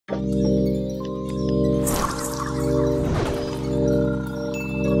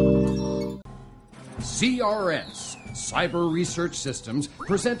CRS, Cyber Research Systems,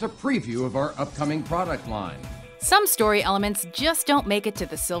 present a preview of our upcoming product line. Some story elements just don't make it to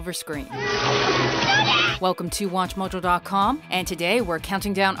the silver screen. Welcome to WatchMojo.com, and today we're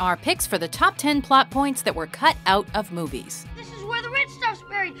counting down our picks for the top 10 plot points that were cut out of movies. This is where the rich stuff's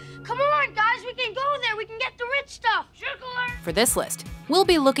buried. Come on, guys, we can go there. We can get the rich stuff. For this list, we'll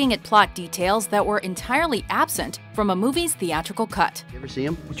be looking at plot details that were entirely absent from a movie's theatrical cut. You ever see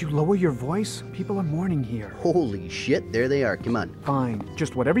him? Would you lower your voice? People are mourning here. Holy shit, there they are. Come on. Fine.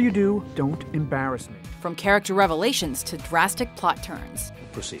 Just whatever you do, don't embarrass me. From character revelations to drastic plot turns.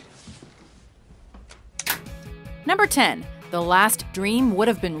 Proceed. Number 10. The last dream would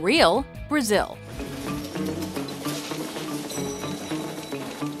have been real, Brazil.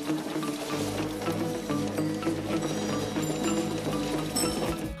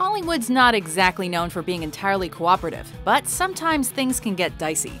 Hollywood's not exactly known for being entirely cooperative, but sometimes things can get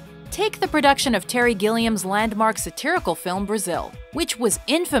dicey. Take the production of Terry Gilliam's landmark satirical film Brazil, which was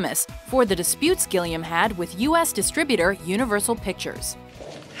infamous for the disputes Gilliam had with U.S. distributor Universal Pictures.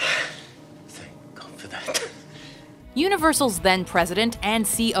 Thank God for that. Universal's then president and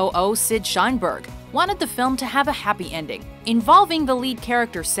COO Sid Sheinberg wanted the film to have a happy ending, involving the lead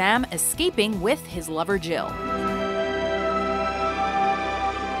character Sam escaping with his lover Jill.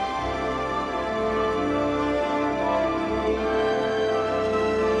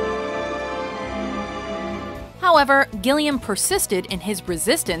 However, Gilliam persisted in his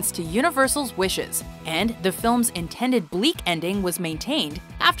resistance to Universal's wishes, and the film's intended bleak ending was maintained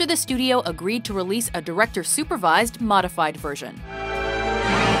after the studio agreed to release a director-supervised, modified version.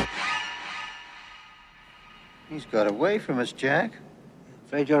 He's got away from us, Jack.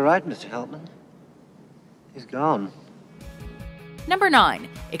 Afraid you're right, Mr. Helpman. He's gone. Number 9.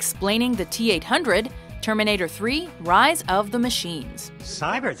 Explaining the T-800, Terminator 3, Rise of the Machines.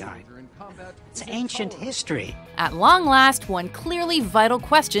 Cyberdyne? It's ancient history. At long last, one clearly vital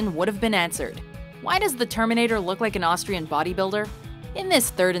question would have been answered. Why does the Terminator look like an Austrian bodybuilder? In this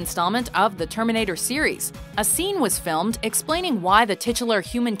third installment of the Terminator series, a scene was filmed explaining why the titular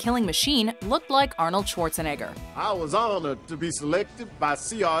human-killing machine looked like Arnold Schwarzenegger. I was honored to be selected by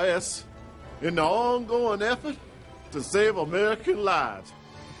CRS in the ongoing effort to save American lives.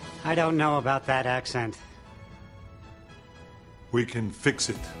 I don't know about that accent. We can fix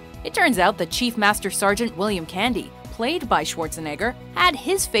it. It turns out that Chief Master Sergeant William Candy, played by Schwarzenegger, had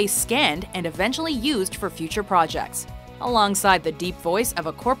his face scanned and eventually used for future projects, alongside the deep voice of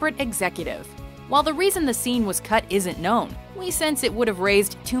a corporate executive. While the reason the scene was cut isn't known, we sense it would have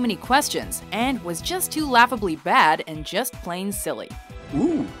raised too many questions and was just too laughably bad and just plain silly.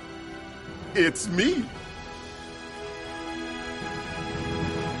 Ooh, it's me.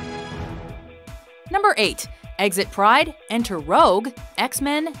 Number 8. Exit Pride, enter Rogue,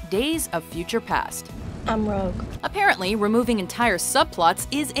 X-Men, Days of Future Past. I'm Rogue. Apparently, removing entire subplots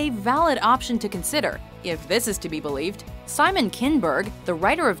is a valid option to consider. If this is to be believed, Simon Kinberg, the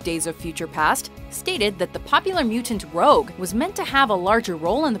writer of Days of Future Past, stated that the popular mutant Rogue was meant to have a larger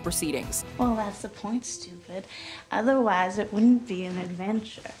role in the proceedings. Well, that's the point, stupid. Otherwise, it wouldn't be an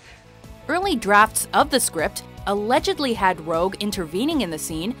adventure. Early drafts of the script allegedly had Rogue intervening in the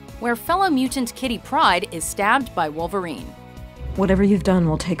scene where fellow mutant Kitty Pryde is stabbed by Wolverine. Whatever you've done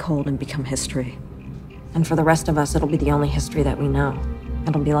will take hold and become history. And for the rest of us, it'll be the only history that we know.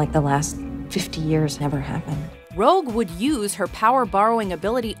 It'll be like the last 50 years never happened. Rogue would use her power-borrowing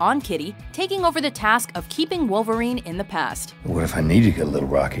ability on Kitty, taking over the task of keeping Wolverine in the past. What if I need to get a little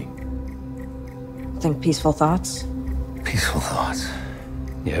rocky? Think peaceful thoughts? Peaceful thoughts.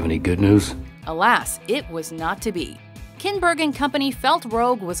 You have any good news? Alas, it was not to be. Kinberg and company felt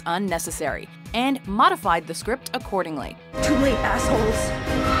Rogue was unnecessary and modified the script accordingly. Too late, assholes.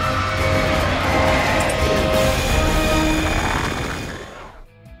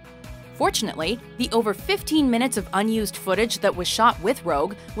 Fortunately, the over 15 minutes of unused footage that was shot with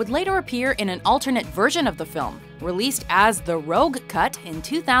Rogue would later appear in an alternate version of the film, released as the Rogue Cut in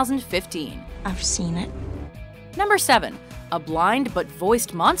 2015. I've seen it. Number 7. A blind but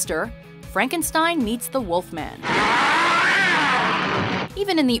voiced monster, Frankenstein meets the Wolfman.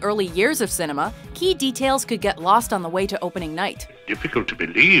 Even in the early years of cinema, key details could get lost on the way to opening night. Difficult to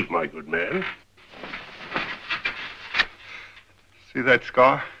believe, my good man. See that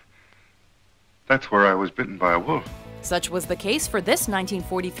scar? That's where I was bitten by a wolf. Such was the case for this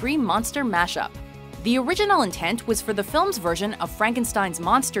 1943 monster mashup. The original intent was for the film's version of Frankenstein's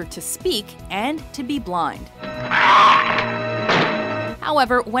monster to speak and to be blind.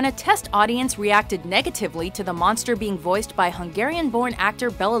 However, when a test audience reacted negatively to the monster being voiced by Hungarian-born actor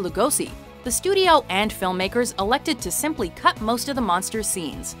Bela Lugosi, the studio and filmmakers elected to simply cut most of the monster's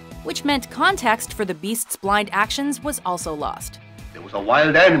scenes. which meant context for the beast's blind actions was also lost. There was a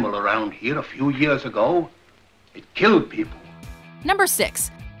wild animal around here a few years ago. It killed people. Number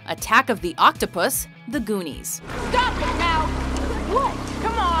 6. Attack of the Octopus, The Goonies. Stop it now! What?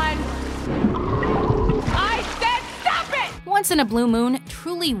 Come on! I said stop it! Once in a blue moon,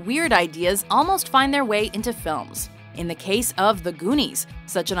 truly weird ideas almost find their way into films. In the case of The Goonies,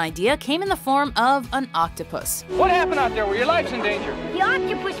 such an idea came in the form of an octopus. What happened out there? Were your lives in danger? The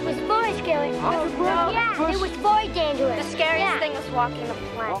octopus was very scary. Yeah, it was very dangerous. The scariest thing was walking the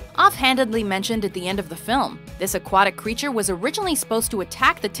planet. Offhandedly mentioned at the end of the film, this aquatic creature was originally supposed to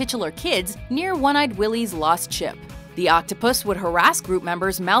attack the titular kids near One-Eyed Willie's lost ship. The octopus would harass group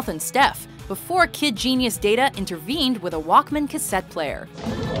members Mouth and Steph before Kid Genius Data intervened with a Walkman cassette player.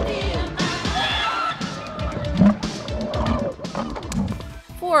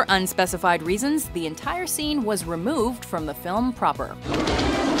 For unspecified reasons, the entire scene was removed from the film proper.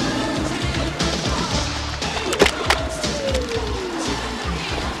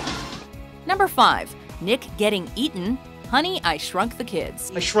 Number 5. Nick getting eaten, Honey, I Shrunk the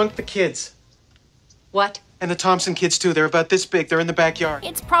Kids. I shrunk the kids. What? And the Thompson kids too. They're about this big. They're in the backyard.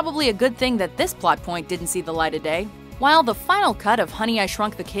 It's probably a good thing that this plot point didn't see the light of day. While the final cut of Honey, I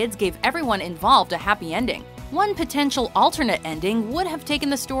Shrunk the Kids gave everyone involved a happy ending, one potential alternate ending would have taken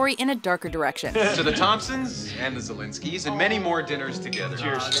the story in a darker direction. To the Thompsons and the Zelinskys and many more dinners together.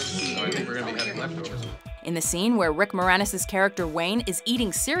 Cheers. So I think we're gonna be having leftovers. In the scene where Rick Moranis' character Wayne is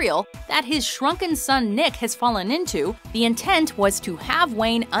eating cereal that his shrunken son Nick has fallen into, the intent was to have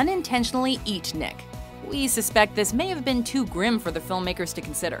Wayne unintentionally eat Nick. We suspect this may have been too grim for the filmmakers to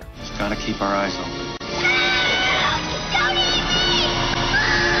consider. Just gotta keep our eyes open.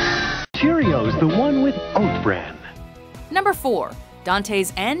 Cheerios, the one with oat bran. Number 4.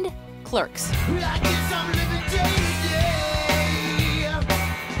 Dante's End, Clerks.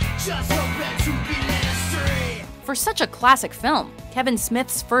 For such a classic film, Kevin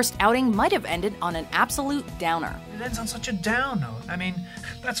Smith's first outing might have ended on an absolute downer. It ends on such a down note. I mean,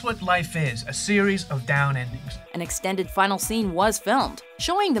 that's what life is, a series of down endings. An extended final scene was filmed,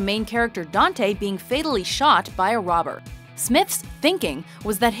 showing the main character Dante being fatally shot by a robber. Smith's thinking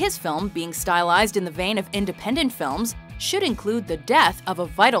was that his film, being stylized in the vein of independent films, should include the death of a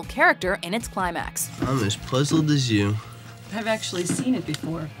vital character in its climax. I'm as puzzled as you. I've actually seen it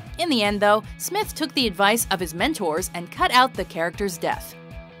before. In the end, though, Smith took the advice of his mentors and cut out the character's death.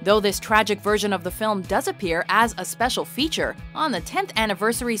 Though this tragic version of the film does appear as a special feature on the 10th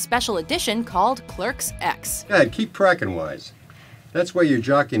anniversary special edition called Clerks X. Go ahead, keep tracking wise. That's why you're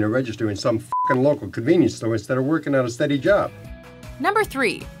jockeying to register in some fucking local convenience store instead of working on a steady job. Number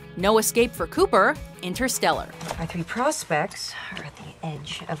 3. No Escape for Cooper, Interstellar. Our 3 prospects are at the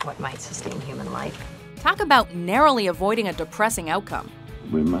edge of what might sustain human life. Talk about narrowly avoiding a depressing outcome.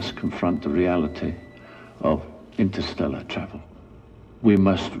 We must confront the reality of interstellar travel. We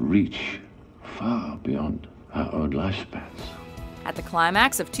must reach far beyond our own lifespans. At the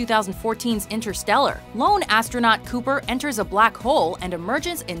climax of 2014's Interstellar, lone astronaut Cooper enters a black hole and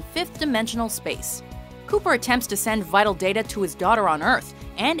emerges in fifth-dimensional space. Cooper attempts to send vital data to his daughter on Earth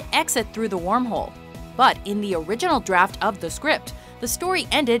and exit through the wormhole. But in the original draft of the script, the story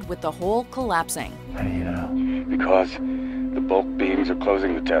ended with the hole collapsing. How do you know? Because the bulk beams are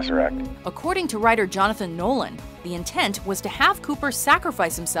closing the Tesseract. According to writer Jonathan Nolan, the intent was to have Cooper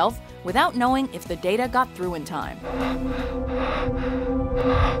sacrifice himself without knowing if the data got through in time.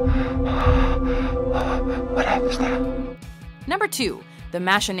 What happens now? Number 2. The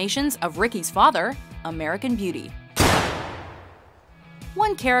Machinations of Ricky's Father, American Beauty.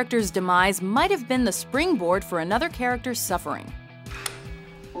 One character's demise might have been the springboard for another character's suffering.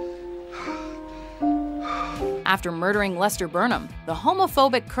 After murdering Lester Burnham, the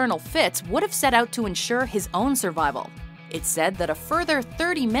homophobic Colonel Fitz would have set out to ensure his own survival. It's said that a further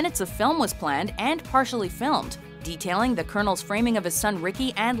 30 minutes of film was planned and partially filmed, detailing the Colonel's framing of his son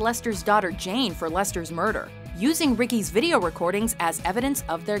Ricky and Lester's daughter Jane for Lester's murder, using Ricky's video recordings as evidence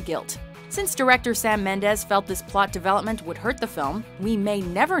of their guilt. Since director Sam Mendes felt this plot development would hurt the film, we may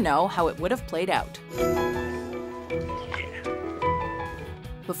never know how it would have played out.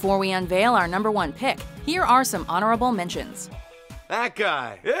 Before we unveil our number 1 pick, here are some honorable mentions. That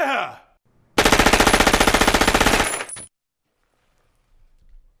guy, yeah!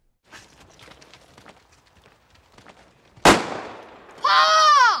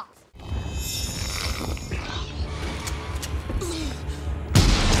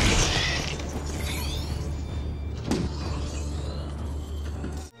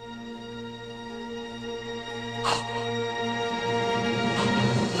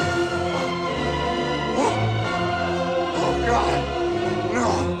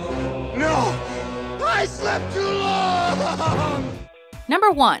 Number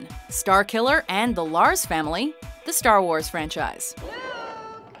 1. Starkiller and the Lars family, the Star Wars franchise.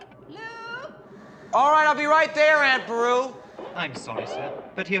 All right, I'll be right there, Aunt Beru. I'm sorry, sir,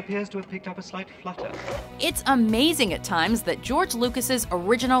 but he appears to have picked up a slight flutter. It's amazing at times that George Lucas's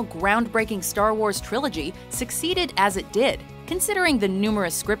original groundbreaking Star Wars trilogy succeeded as it did, considering the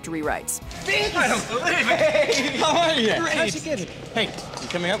numerous script rewrites. I don't believe it! Hey, how are you? Great. How's it getting? Hey, you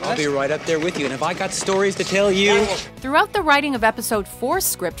coming up with us? I'll be right up there with you, and have I got stories to tell you? Throughout the writing of Episode 4's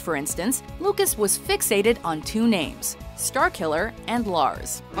script, for instance, Lucas was fixated on 2 names, Starkiller and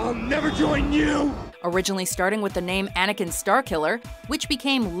Lars. I'll never join you! Originally starting with the name Anakin Starkiller, which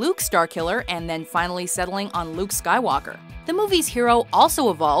became Luke Starkiller and then finally settling on Luke Skywalker. The movie's hero also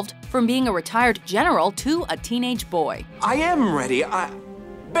evolved from being a retired general to a teenage boy. I am ready.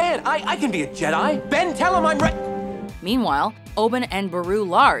 Ben, I can be a Jedi. Ben, tell him I'm ready. Meanwhile, Oben and Beru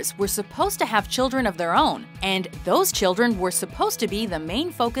Lars were supposed to have children of their own, and those children were supposed to be the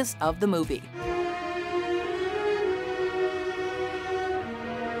main focus of the movie.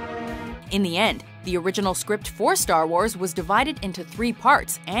 In the end, the original script for Star Wars was divided into 3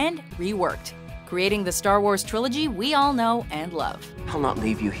 parts and reworked, creating the Star Wars trilogy we all know and love. I'll not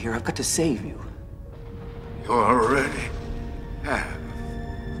leave you here. I've got to save you. You already have.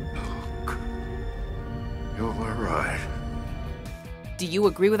 Luke. You were right. Do you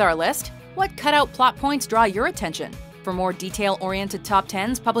agree with our list? What cutout plot points draw your attention? For more detail-oriented top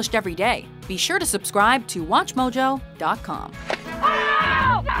 10s published every day, be sure to subscribe to WatchMojo.com.